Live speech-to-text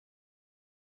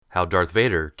how Darth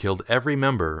Vader killed every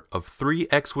member of 3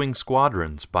 X-Wing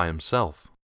squadrons by himself.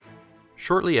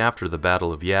 Shortly after the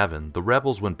Battle of Yavin, the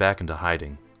rebels went back into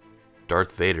hiding.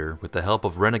 Darth Vader, with the help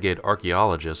of renegade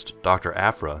archaeologist Dr.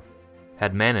 Aphra,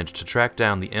 had managed to track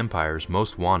down the Empire's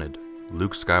most wanted,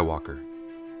 Luke Skywalker.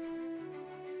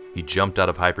 He jumped out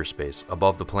of hyperspace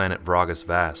above the planet Vragus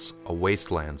Vas, a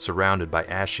wasteland surrounded by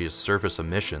ashiest surface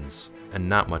emissions and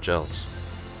not much else.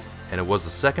 And it was the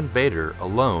second Vader,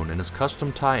 alone in his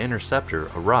custom TIE Interceptor,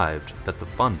 arrived that the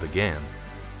fun began.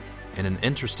 In an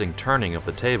interesting turning of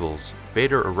the tables,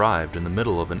 Vader arrived in the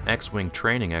middle of an X-Wing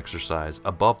training exercise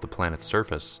above the planet's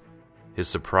surface. His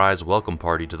surprise welcome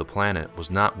party to the planet was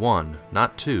not 1,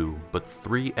 not 2, but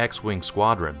 3 X-Wing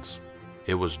squadrons.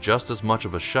 It was just as much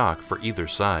of a shock for either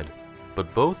side,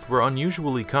 but both were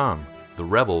unusually calm. The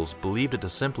rebels believed it to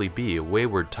simply be a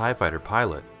wayward TIE fighter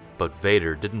pilot, but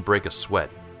Vader didn't break a sweat.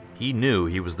 He knew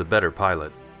he was the better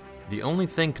pilot. The only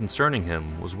thing concerning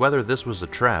him was whether this was a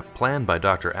trap planned by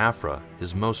Dr. Aphra,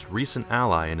 his most recent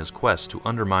ally in his quest to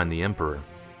undermine the Emperor.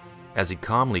 As he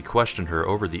calmly questioned her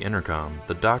over the intercom,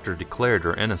 the doctor declared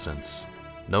her innocence,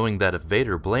 knowing that if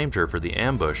Vader blamed her for the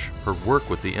ambush, her work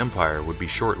with the Empire would be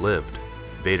short-lived.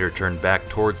 Vader turned back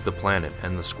towards the planet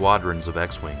and the squadrons of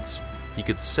X-Wings. He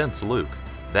could sense Luke.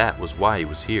 That was why he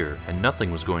was here, and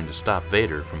nothing was going to stop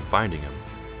Vader from finding him.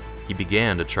 He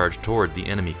began to charge toward the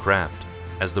enemy craft.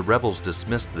 As the rebels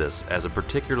dismissed this as a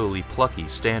particularly plucky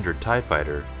standard TIE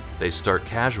fighter, they start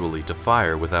casually to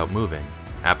fire without moving.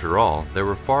 After all, there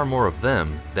were far more of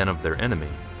them than of their enemy.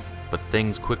 But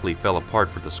things quickly fell apart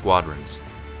for the squadrons.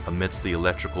 Amidst the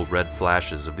electrical red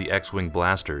flashes of the X-Wing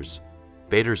blasters,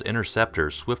 Vader's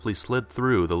interceptor swiftly slid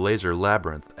through the laser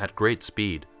labyrinth at great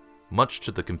speed, much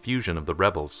to the confusion of the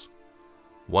rebels.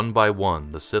 One by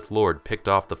one, the Sith Lord picked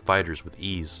off the fighters with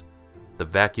ease. The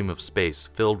vacuum of space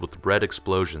filled with red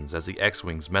explosions as the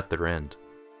X-Wings met their end.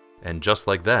 And just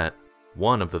like that,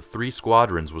 one of the 3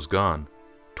 squadrons was gone.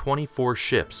 24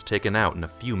 ships taken out in a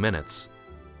few minutes.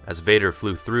 As Vader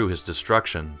flew through his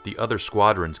destruction, the other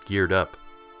squadrons geared up.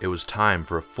 It was time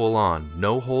for a full-on,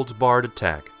 no-holds-barred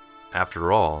attack.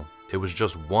 After all, it was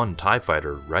just one TIE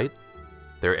fighter, right?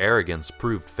 Their arrogance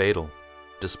proved fatal.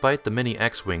 Despite the many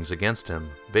X-Wings against him,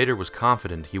 Vader was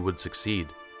confident he would succeed.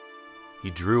 He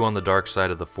drew on the dark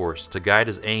side of the Force to guide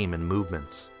his aim and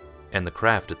movements. And the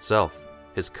craft itself,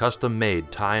 his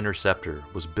custom-made TIE Interceptor,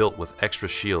 was built with extra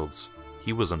shields.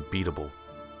 He was unbeatable.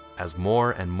 As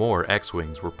more and more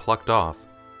X-Wings were plucked off,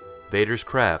 Vader's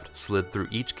craft slid through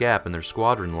each gap in their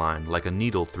squadron line like a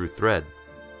needle through thread,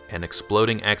 and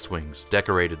exploding X-Wings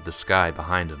decorated the sky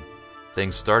behind him.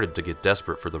 Things started to get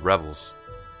desperate for the rebels.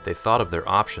 They thought of their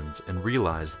options and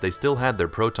realized they still had their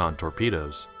proton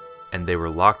torpedoes, and they were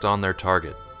locked on their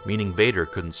target, meaning Vader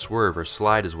couldn't swerve or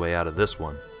slide his way out of this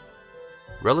one.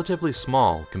 Relatively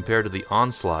small compared to the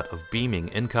onslaught of beaming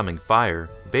incoming fire,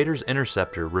 Vader's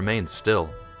interceptor remained still.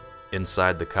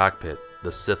 Inside the cockpit,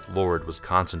 the Sith Lord was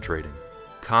concentrating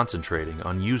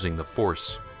on using the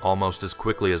Force. Almost as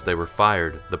quickly as they were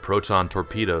fired, the proton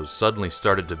torpedoes suddenly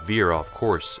started to veer off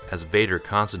course as Vader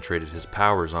concentrated his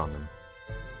powers on them.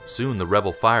 Soon the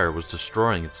rebel fire was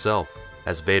destroying itself.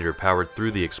 As Vader powered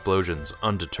through the explosions,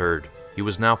 undeterred, he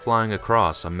was now flying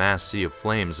across a mass sea of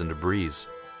flames and debris,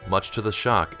 much to the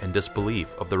shock and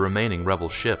disbelief of the remaining rebel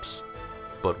ships.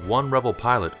 But one rebel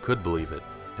pilot could believe it.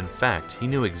 In fact, he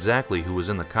knew exactly who was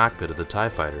in the cockpit of the TIE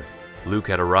fighter. Luke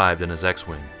had arrived in his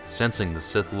X-Wing, sensing the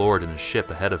Sith Lord in his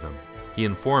ship ahead of him. He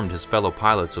informed his fellow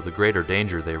pilots of the greater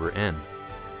danger they were in,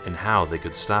 and how they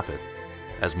could stop it.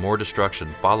 As more destruction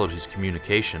followed his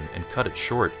communication and cut it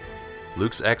short,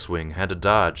 Luke's X-Wing had to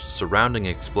dodge surrounding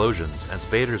explosions as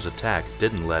Vader's attack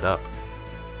didn't let up.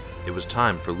 It was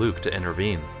time for Luke to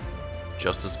intervene.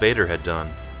 Just as Vader had done,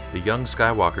 the young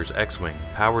Skywalker's X-Wing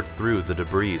powered through the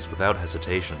debris without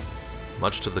hesitation.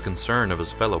 Much to the concern of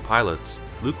his fellow pilots,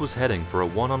 Luke was heading for a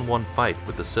one-on-one fight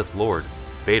with the Sith Lord.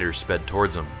 Vader sped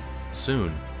towards him.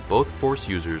 Soon, both Force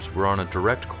users were on a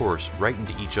direct course right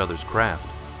into each other's craft.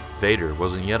 Vader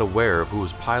wasn't yet aware of who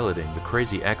was piloting the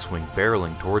crazy X-Wing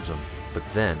barreling towards him. But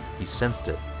then, he sensed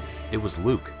it. It was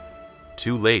Luke.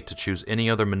 Too late to choose any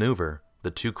other maneuver,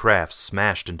 the 2 crafts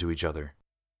smashed into each other.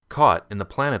 Caught in the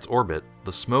planet's orbit,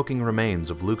 the smoking remains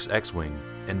of Luke's X-Wing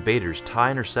and Vader's TIE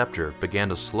Interceptor began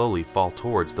to slowly fall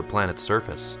towards the planet's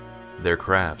surface. Their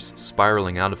crafts,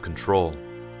 spiraling out of control,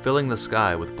 filling the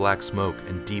sky with black smoke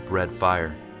and deep red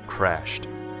fire, crashed.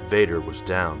 Vader was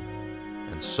down,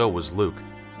 and so was Luke.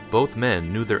 Both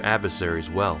men knew their adversaries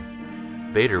well.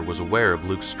 Vader was aware of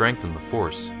Luke's strength in the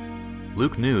Force.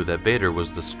 Luke knew that Vader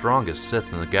was the strongest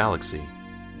Sith in the galaxy.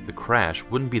 The crash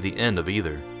wouldn't be the end of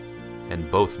either, and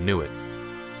both knew it.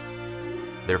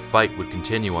 Their fight would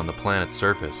continue on the planet's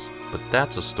surface, but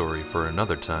that's a story for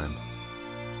another time.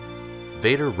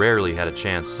 Vader rarely had a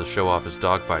chance to show off his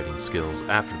dogfighting skills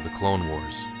after the Clone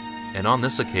Wars, and on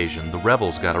this occasion the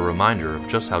Rebels got a reminder of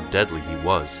just how deadly he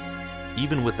was.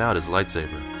 Even without his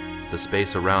lightsaber, the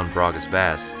space around Gragas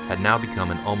Vass had now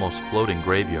become an almost floating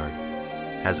graveyard,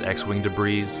 as X-Wing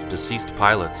debris, deceased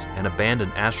pilots, and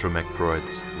abandoned astromech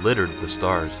droids littered the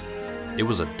stars. It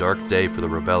was a dark day for the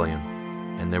Rebellion,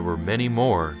 and there were many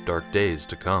more dark days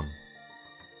to come.